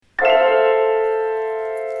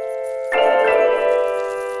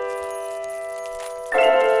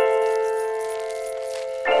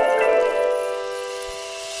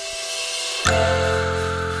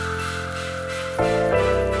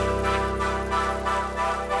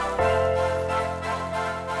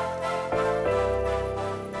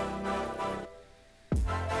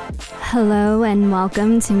Hello and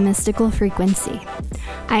welcome to Mystical Frequency.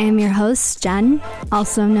 I am your host, Jen,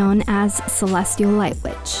 also known as Celestial Light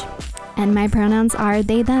Witch, and my pronouns are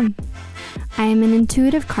they, them. I am an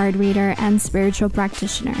intuitive card reader and spiritual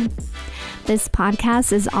practitioner. This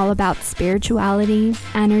podcast is all about spirituality,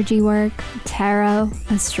 energy work, tarot,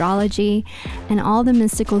 astrology, and all the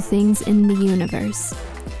mystical things in the universe.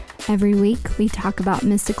 Every week, we talk about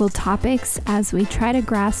mystical topics as we try to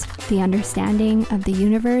grasp the understanding of the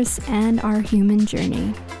universe and our human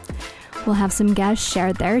journey. We'll have some guests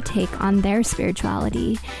share their take on their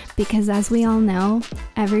spirituality because, as we all know,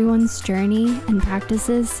 everyone's journey and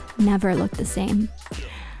practices never look the same.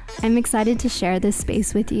 I'm excited to share this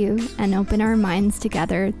space with you and open our minds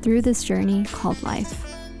together through this journey called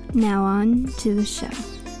life. Now on to the show.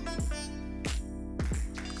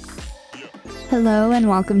 Hello and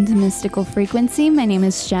welcome to Mystical Frequency. My name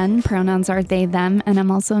is Jen, pronouns are they, them, and I'm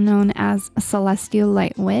also known as Celestial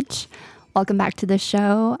Light Witch. Welcome back to the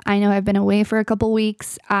show. I know I've been away for a couple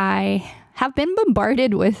weeks. I have been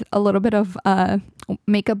bombarded with a little bit of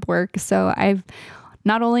makeup work, so I've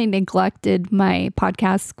not only neglected my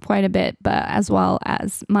podcast quite a bit, but as well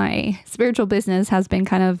as my spiritual business has been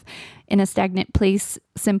kind of in a stagnant place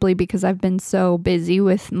simply because I've been so busy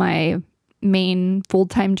with my main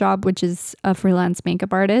full-time job, which is a freelance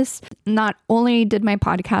makeup artist. Not only did my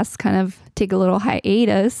podcast kind of take a little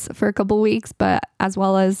hiatus for a couple weeks, but as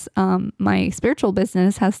well as my spiritual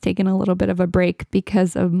business has taken a little bit of a break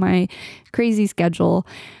because of my crazy schedule,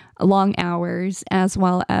 long hours, as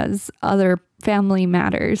well as other family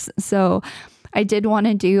matters. So I did want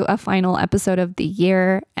to do a final episode of the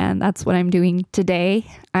year, and that's what I'm doing today.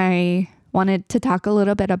 I wanted to talk a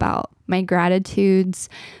little bit about my gratitudes,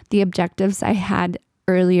 the objectives I had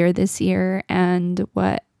earlier this year, and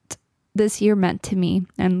what this year meant to me,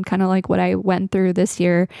 and kind of like what I went through this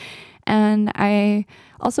year. And I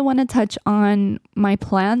also want to touch on my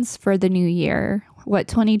plans for the new year, what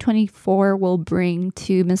 2024 will bring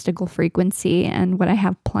to Mystical Frequency, and what I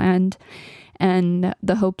have planned, and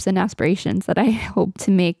the hopes and aspirations that I hope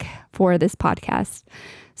to make for this podcast.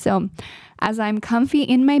 So as I'm comfy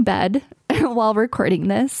in my bed while recording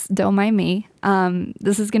this, don't mind me.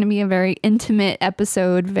 This is going to be a very intimate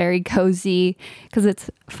episode, very cozy, because it's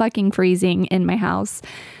fucking freezing in my house.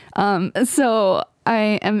 So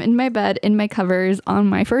I am in my bed, in my covers, on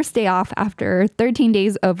my first day off after 13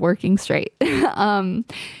 days of working straight. And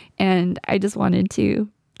I just wanted to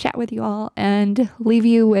chat with you all and leave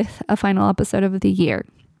you with a final episode of the year.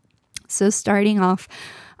 So starting off,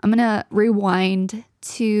 I'm going to rewind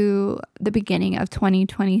to the beginning of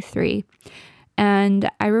 2023. And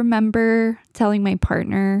I remember telling my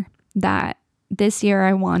partner that this year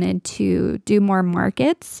I wanted to do more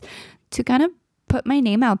markets to kind of put my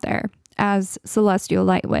name out there as Celestial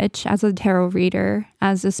Light Witch, as a tarot reader,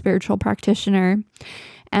 as a spiritual practitioner.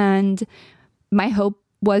 And my hope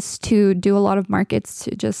was to do a lot of markets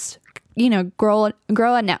to just, grow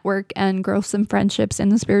a network and grow some friendships in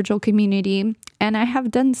the spiritual community. And I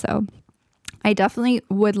have done so. I definitely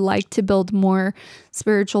would like to build more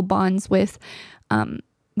spiritual bonds with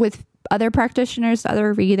other practitioners,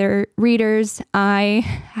 other readers. I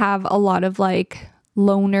have a lot of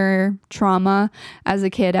loner trauma. As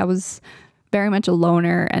a kid, I was very much a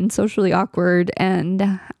loner and socially awkward,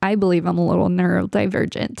 and I believe I'm a little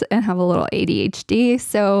neurodivergent and have a little ADHD.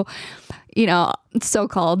 So,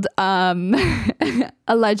 so-called,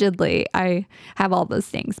 allegedly, I have all those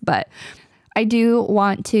things, but I do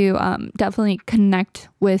want to definitely connect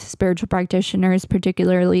with spiritual practitioners,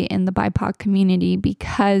 particularly in the BIPOC community,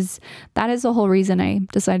 because that is the whole reason I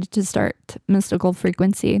decided to start Mystical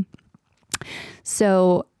Frequency.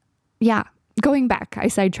 So yeah, I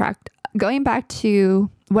sidetracked. Going back to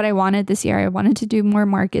what I wanted this year, I wanted to do more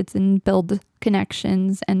markets and build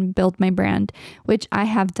connections and build my brand, which I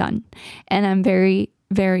have done. And I'm very,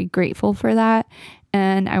 very grateful for that.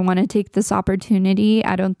 And I want to take this opportunity.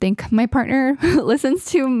 I don't think my partner listens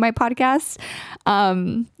to my podcast,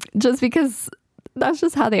 just because that's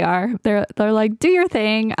just how they are. They're like, do your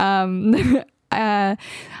thing. I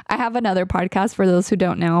have another podcast, for those who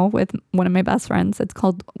don't know, with one of my best friends. It's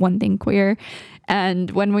called One Thing Queer.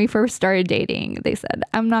 And when we first started dating, they said,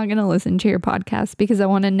 I'm not going to listen to your podcast because I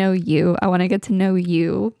want to know you. I want to get to know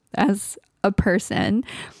you as a person.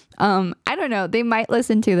 I don't know. They might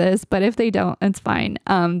listen to this, but if they don't, it's fine.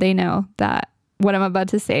 They know that what I'm about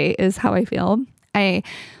to say is how I feel. I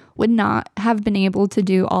would not have been able to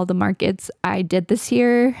do all the markets I did this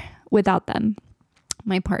year without them.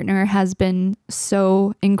 My partner has been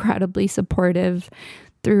so incredibly supportive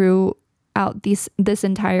throughout this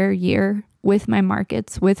entire year with my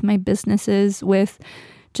markets, with my businesses, with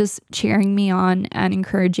just cheering me on and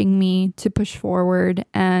encouraging me to push forward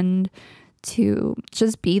and to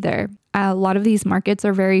just be there. A lot of these markets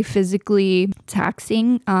are very physically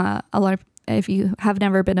taxing. If you have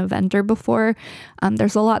never been a vendor before,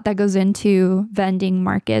 there's a lot that goes into vending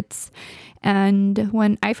markets. And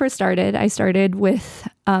when I first started, I started with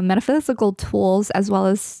metaphysical tools as well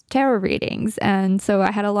as tarot readings. And so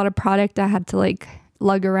I had a lot of product I had to like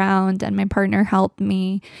lug around, and my partner helped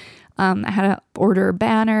me. I had to order a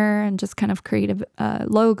banner and just kind of create a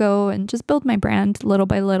logo and just build my brand little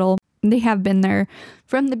by little. They have been there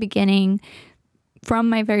from the beginning, from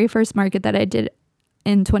my very first market that I did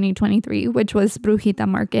in 2023, which was Brujita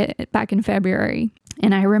Market back in February.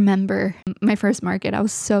 And I remember my first market, I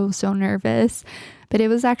was so nervous, but it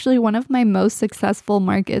was actually one of my most successful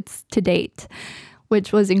markets to date,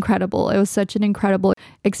 which was incredible. It was such an incredible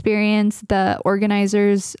experience. The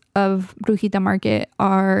organizers of Brujita Market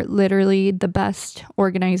are literally the best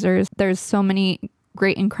organizers. There's so many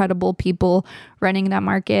great, incredible people running that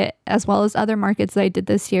market, as well as other markets that I did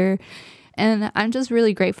this year. And I'm just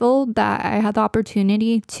really grateful that I had the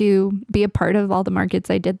opportunity to be a part of all the markets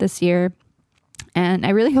I did this year. And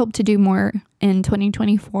I really hope to do more in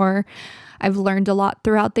 2024. I've learned a lot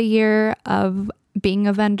throughout the year of being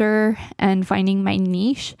a vendor and finding my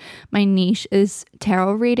niche. My niche is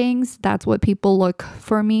tarot readings. That's what people look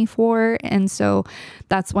for me for. And so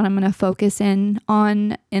that's what I'm going to focus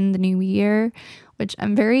on in the new year, which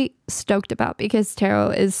I'm very stoked about because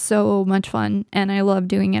tarot is so much fun and I love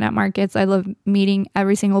doing it at markets. I love meeting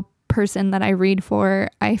every single person that I read for.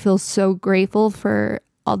 I feel so grateful for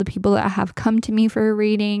all the people that have come to me for a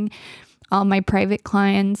reading, all my private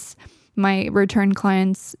clients, my return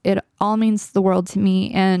clients. It all means the world to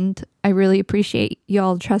me, and I really appreciate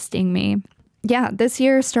y'all trusting me. Yeah, this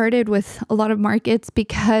year started with a lot of markets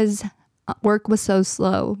because work was so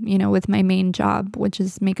slow, with my main job, which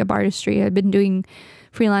is makeup artistry. I've been doing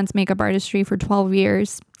freelance makeup artistry for 12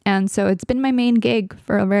 years. And so it's been my main gig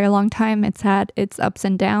for a very long time. It's had its ups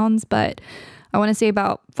and downs, but I want to say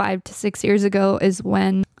about 5 to 6 years ago is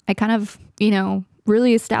when I kind of,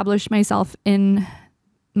 really established myself in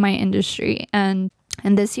my industry. And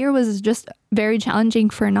this year was just very challenging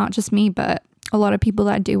for not just me, but a lot of people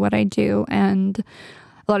that do what I do, and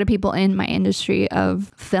a lot of people in my industry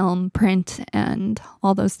of film, print, and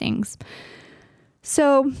all those things.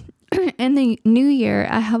 So in the new year,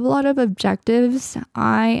 I have a lot of objectives.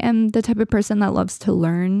 I am the type of person that loves to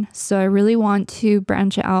learn. So I really want to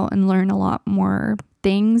branch out and learn a lot more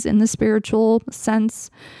things in the spiritual sense.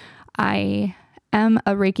 I am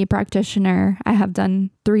a Reiki practitioner. I have done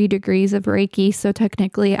 3 degrees of Reiki. So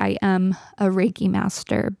technically I am a Reiki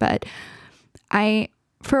master, but I,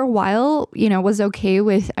 for a while, was okay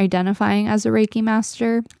with identifying as a Reiki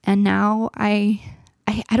master. And now I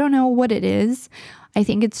don't know what it is. I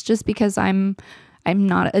think it's just because I'm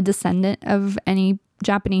not a descendant of any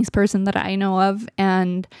Japanese person that I know of,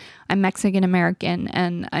 and I'm Mexican American,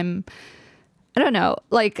 and I don't know,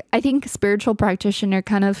 I think spiritual practitioner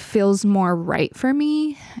kind of feels more right for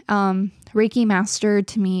me. Reiki master,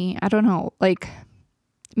 to me, I don't know,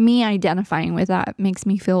 me identifying with that makes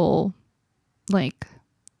me feel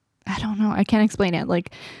I don't know, I can't explain it.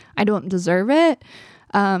 I don't deserve it.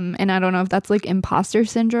 And I don't know if that's imposter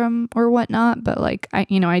syndrome or whatnot, but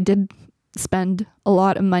I did spend a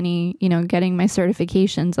lot of money, getting my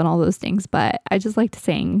certifications and all those things, but I just liked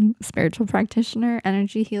saying spiritual practitioner,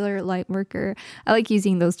 energy healer, light worker. I like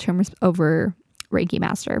using those terms over Reiki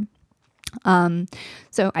master.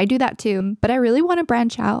 So I do that too, but I really want to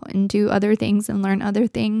branch out and do other things and learn other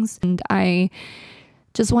things. And I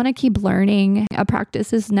just want to keep learning. A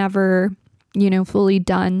practice is never, fully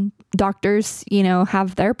done. Doctors,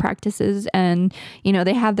 have their practices and,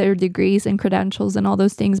 they have their degrees and credentials and all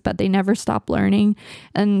those things, but they never stop learning.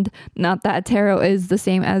 And not that tarot is the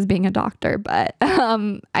same as being a doctor, but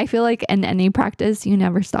I feel like in any practice, you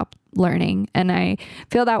never stop learning. And I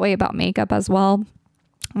feel that way about makeup as well.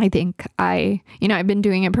 I think I've been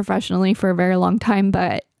doing it professionally for a very long time,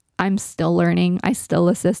 but I'm still learning. I still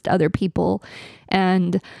assist other people.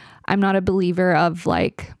 And I'm not a believer of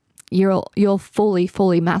you'll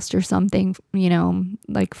fully master something,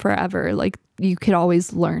 forever. You could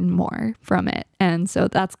always learn more from it. And so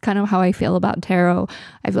that's kind of how I feel about tarot.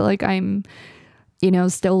 I feel like I'm,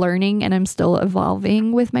 still learning, and I'm still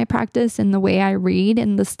evolving with my practice and the way I read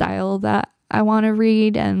and the style that I want to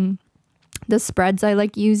read and the spreads I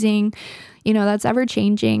like using, that's ever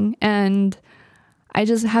changing. And I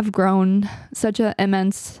just have grown such an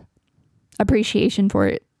immense appreciation for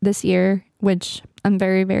it this year, which I'm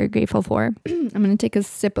very, very grateful for. I'm going to take a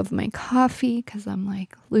sip of my coffee because I'm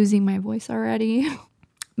losing my voice already.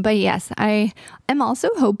 But yes, I am also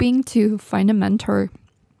hoping to find a mentor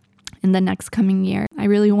in the next coming year. I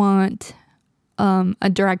really want a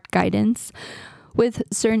direct guidance with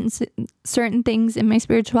certain things in my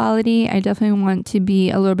spirituality. I definitely want to be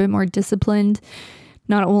a little bit more disciplined,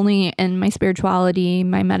 not only in my spirituality,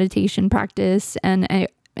 my meditation practice, and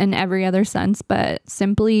in every other sense, but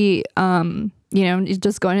simply,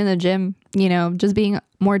 just going to the gym, just being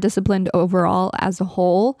more disciplined overall as a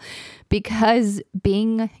whole, because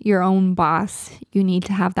being your own boss, you need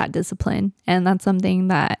to have that discipline. And that's something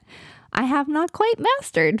that I have not quite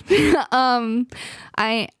mastered.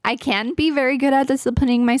 I can be very good at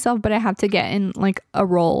disciplining myself, but I have to get in like a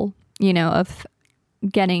role, of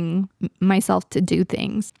getting myself to do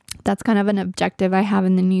things. That's kind of an objective I have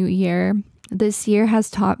in the new year. This year has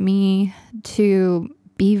taught me to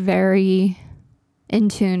be very in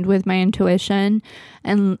tune with my intuition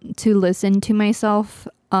and to listen to myself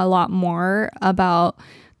a lot more about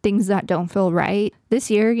things that don't feel right. This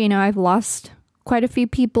year, I've lost quite a few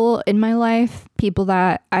people in my life, people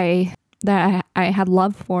that I had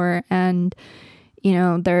love for, and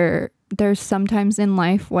there's sometimes in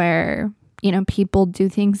life where people do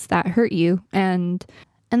things that hurt you, and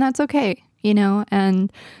that's okay,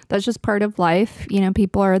 and that's just part of life.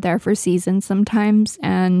 People are there for seasons sometimes,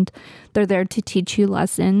 and they're there to teach you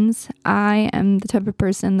lessons. I am the type of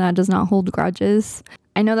person that does not hold grudges.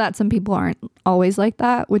 I know that some people aren't always like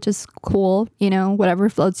that, which is cool, whatever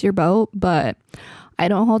floats your boat, but I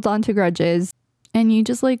don't hold on to grudges. And you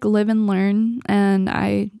just like live and learn, and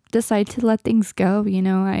I decide to let things go.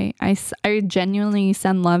 I genuinely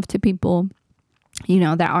send love to people,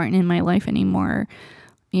 that aren't in my life anymore.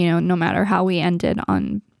 No matter how we ended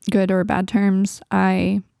on good or bad terms,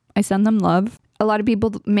 I send them love. A lot of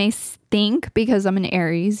people may think, because I'm an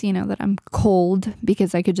Aries, that I'm cold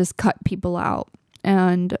because I could just cut people out.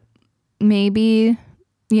 And maybe,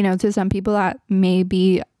 to some people that may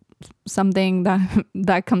be something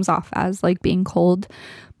that comes off as like being cold.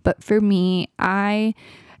 But for me, I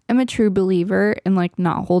am a true believer in like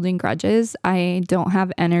not holding grudges. I don't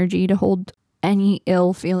have energy to hold any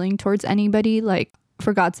ill feeling towards anybody. Like,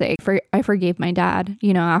 for God's sake, I forgave my dad,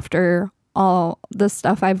 after all the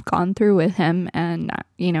stuff I've gone through with him, and,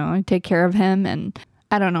 I take care of him, and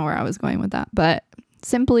I don't know where I was going with that, but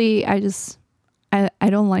simply, I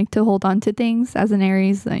don't like to hold on to things as an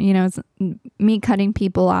Aries. It's me cutting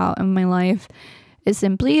people out of my life is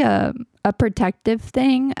simply a protective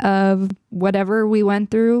thing of whatever we went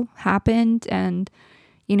through happened. And,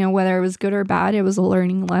 whether it was good or bad, it was a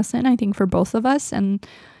learning lesson, I think, for both of us.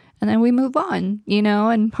 And then we move on,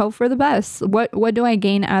 and hope for the best. What do I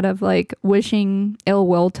gain out of like wishing ill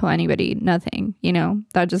will to anybody? Nothing,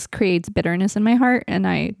 that just creates bitterness in my heart, and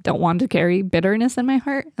I don't want to carry bitterness in my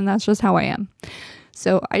heart. And that's just how I am.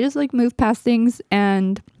 So I just like move past things.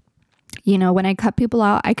 And, when I cut people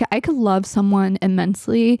out, I could love someone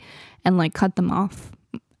immensely and like cut them off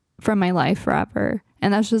from my life forever.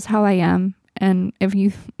 And that's just how I am. And if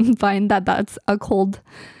you find that that's a cold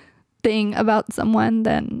thing about someone,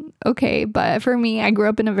 then okay. But for me, I grew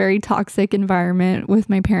up in a very toxic environment with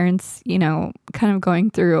my parents, kind of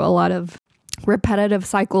going through a lot of repetitive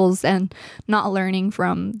cycles and not learning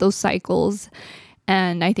from those cycles.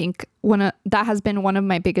 And I think that has been one of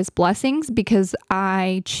my biggest blessings, because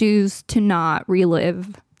I choose to not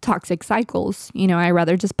relive toxic cycles. I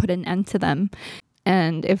rather just put an end to them.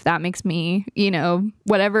 And if that makes me,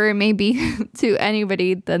 whatever it may be to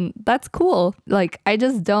anybody, then that's cool. Like, I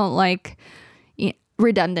just don't like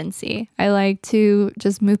redundancy. I like to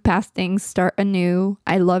just move past things, start anew.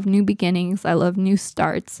 I love new beginnings. I love new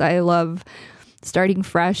starts. I love starting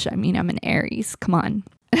fresh. I mean, I'm an Aries. Come on.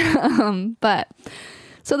 But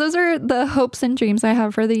so those are the hopes and dreams I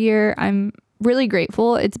have for the year. I'm really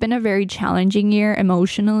grateful. It's been a very challenging year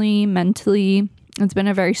emotionally, mentally. It's been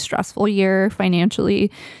a very stressful year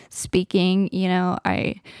financially speaking.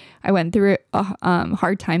 I went through a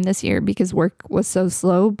hard time this year because work was so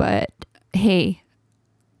slow, but hey,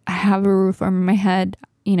 I have a roof over my head.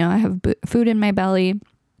 I have food in my belly.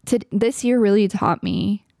 This year really taught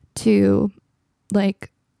me to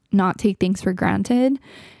like not take things for granted.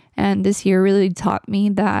 And this year really taught me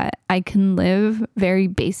that I can live very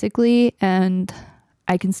basically and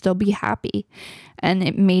I can still be happy. And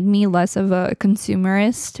it made me less of a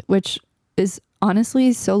consumerist, which is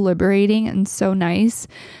honestly so liberating and so nice.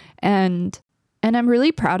 And I'm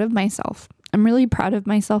really proud of myself. I'm really proud of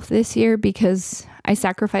myself this year because I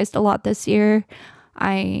sacrificed a lot this year.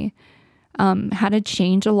 I had to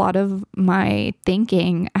change a lot of my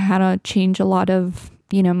thinking. I had to change a lot of,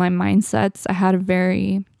 my mindsets. I had a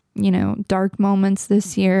very dark moments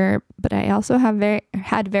this year, but I also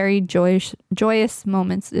had very joyous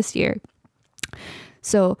moments this year.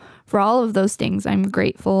 So for all of those things, I'm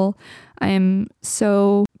grateful. I'm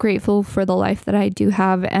so grateful for the life that I do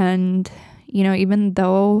have. And, even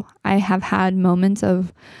though I have had moments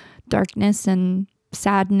of darkness and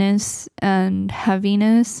sadness and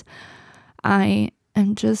heaviness, I'm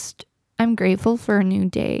grateful for a new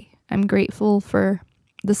day. I'm grateful for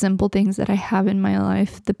the simple things that I have in my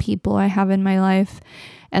life, the people I have in my life,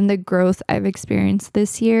 and the growth I've experienced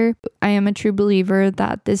this year. I am a true believer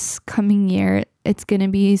that this coming year, it's going to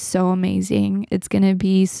be so amazing. It's going to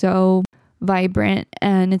be so vibrant,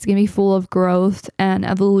 and it's going to be full of growth and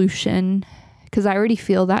evolution, because I already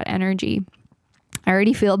feel that energy. I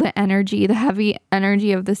already feel the energy, the heavy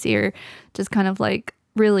energy of this year, just kind of like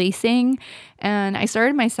releasing. And I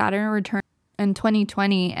started my Saturn return in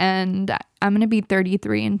 2020, and I'm going to be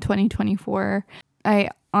 33 in 2024. I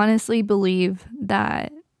honestly believe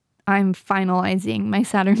that I'm finalizing my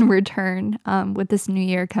Saturn return with this new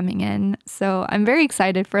year coming in. So I'm very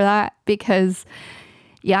excited for that because,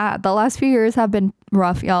 the last few years have been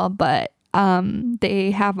rough, y'all, but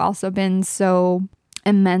they have also been so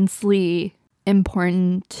immensely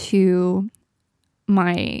important to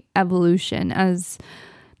my evolution as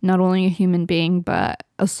not only a human being, but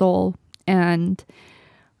a soul. And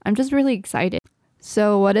I'm just really excited.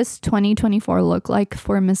 So what does 2024 look like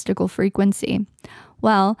for Mystical Frequency?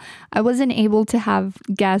 Well, I wasn't able to have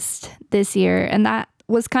guests this year, and that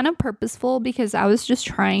was kind of purposeful because I was just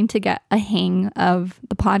trying to get a hang of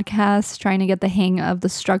the podcast, trying to get the hang of the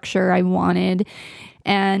structure I wanted.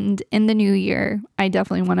 And in the new year, I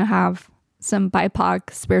definitely want to have some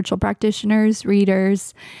BIPOC spiritual practitioners,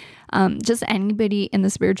 readers, just anybody in the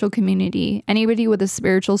spiritual community, anybody with a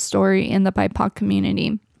spiritual story in the BIPOC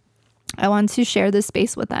community. I want to share this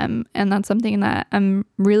space with them. And that's something that I'm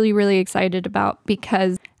really, really excited about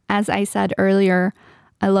because, as I said earlier,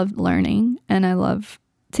 I love learning and I love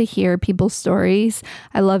to hear people's stories.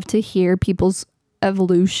 I love to hear people's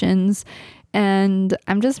evolutions. And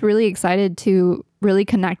I'm just really excited to really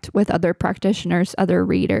connect with other practitioners, other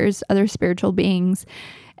readers, other spiritual beings.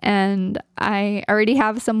 And I already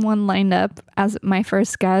have someone lined up as my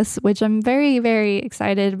first guest, which I'm very, very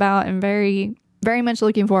excited about and very, very much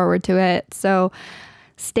looking forward to it. So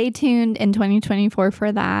stay tuned in 2024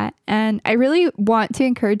 for that. And I really want to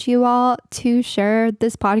encourage you all to share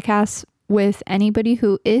this podcast with anybody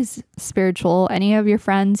who is spiritual, any of your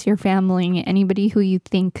friends, your family, anybody who you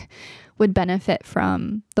think would benefit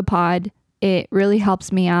from the pod. It really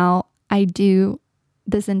helps me out. I do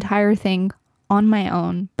this entire thing on my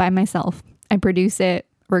own by myself. I produce it,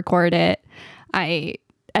 record it, I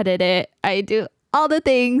edit it, I do all the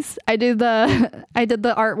things. I did the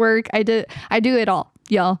artwork. I do it all,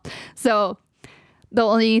 y'all. So the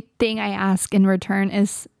only thing I ask in return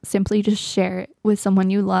is simply just share it with someone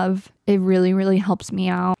you love. It really, really helps me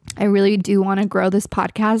out. I really do want to grow this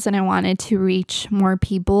podcast and I want it to reach more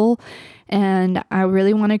people. And I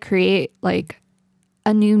really want to create like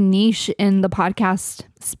a new niche in the podcast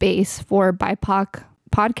space for BIPOC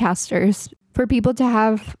podcasters, for people to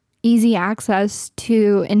have easy access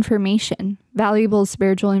to information, valuable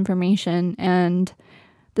spiritual information. And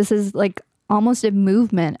this is like almost a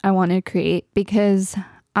movement I want to create because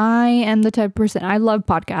I am the type of person, I love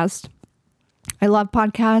podcasts. I love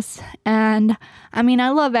podcasts. And I mean, I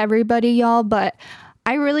love everybody, y'all, but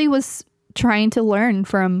I really was trying to learn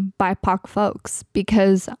from BIPOC folks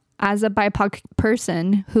because as a BIPOC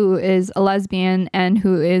person who is a lesbian and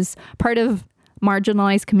who is part of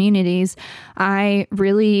marginalized communities, I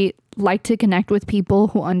really like to connect with people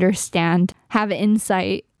who understand, have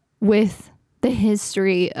insight with the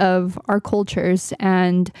history of our cultures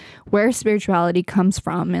and where spirituality comes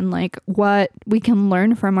from and like what we can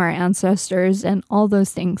learn from our ancestors and all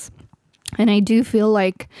those things. And I do feel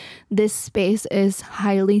like this space is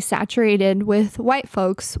highly saturated with white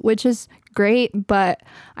folks, which is great, but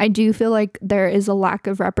I do feel like there is a lack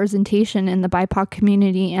of representation in the BIPOC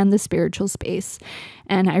community and the spiritual space.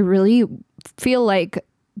 And I really feel like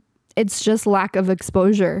it's just lack of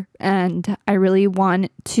exposure. And I really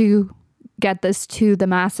want to get this to the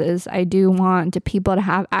masses. I do want people to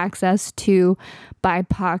have access to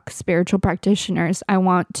BIPOC spiritual practitioners. I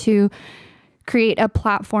want to create a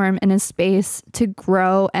platform and a space to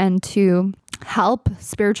grow and to help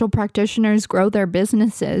spiritual practitioners grow their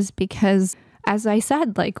businesses because, as I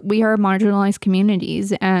said, like we are marginalized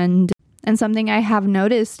communities, and something I have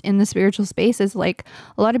noticed in the spiritual space is like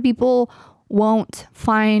a lot of people won't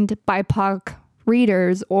find BIPOC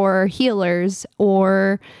readers or healers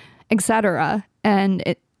or etc.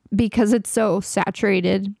 And because it's so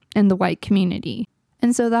saturated in the white community.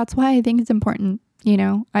 And so that's why I think it's important.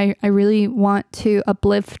 I really want to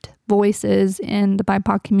uplift voices in the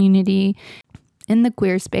BIPOC community, in the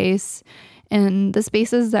queer space, and the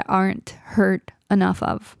spaces that aren't heard enough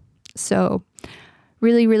of. So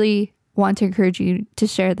really, really want to encourage you to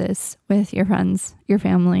share this with your friends, your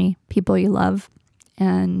family, people you love.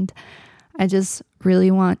 And I just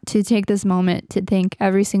really want to take this moment to thank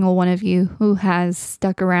every single one of you who has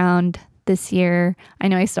stuck around this year. I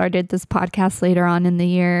know I started this podcast later on in the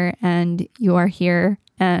year and you are here.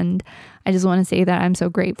 And I just want to say that I'm so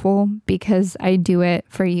grateful because I do it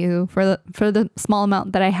for you, for the small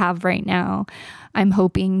amount that I have right now. I'm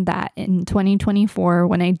hoping that in 2024,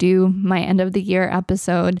 when I do my end of the year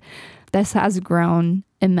episode, this has grown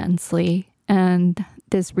immensely and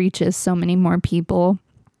this reaches so many more people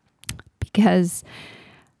because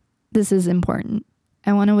this is important.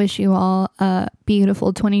 I want to wish you all a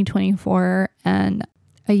beautiful 2024 and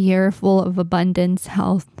a year full of abundance,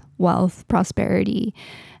 health, wealth, prosperity,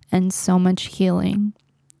 and so much healing.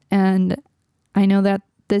 And I know that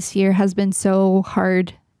this year has been so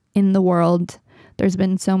hard in the world. There's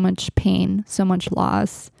been so much pain, so much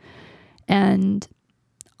loss. And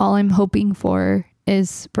all I'm hoping for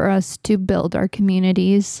is for us to build our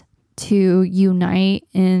communities, to unite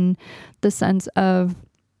in the sense of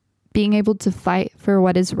being able to fight for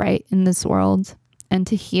what is right in this world and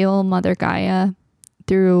to heal Mother Gaia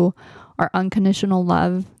through our unconditional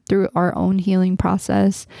love, through our own healing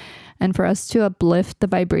process, and for us to uplift the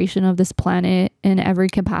vibration of this planet in every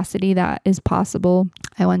capacity that is possible.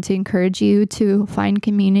 I want to encourage you to find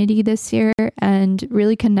community this year and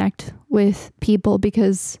really connect with people,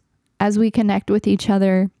 because as we connect with each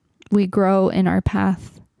other, we grow in our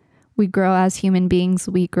path. We grow as human beings.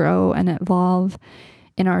 We grow and evolve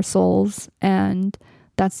in our souls. And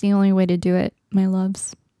that's the only way to do it, my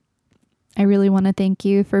loves. I really want to thank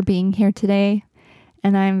you for being here today.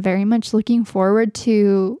 And I'm very much looking forward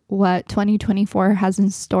to what 2024 has in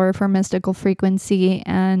store for Mystical Frequency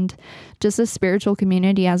and just the spiritual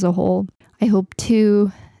community as a whole. I hope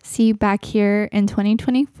to see you back here in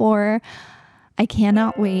 2024. I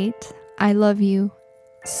cannot wait. I love you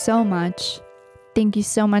so much. Thank you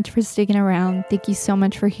so much for sticking around. Thank you so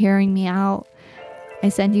much for hearing me out. I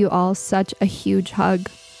send you all such a huge hug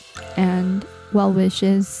and well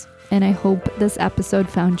wishes, and I hope this episode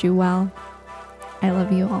found you well. I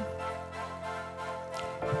love you all.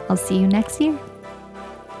 I'll see you next year.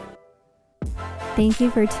 Thank you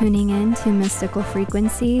for tuning in to Mystical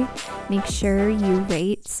Frequency. Make sure you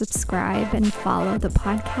rate, subscribe, and follow the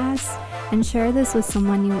podcast, and share this with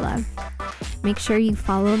someone you love. Make sure you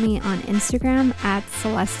follow me on Instagram at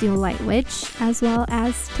Celestial Light Witch, as well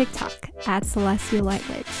as TikTok at Celestial Light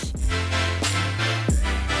Witch.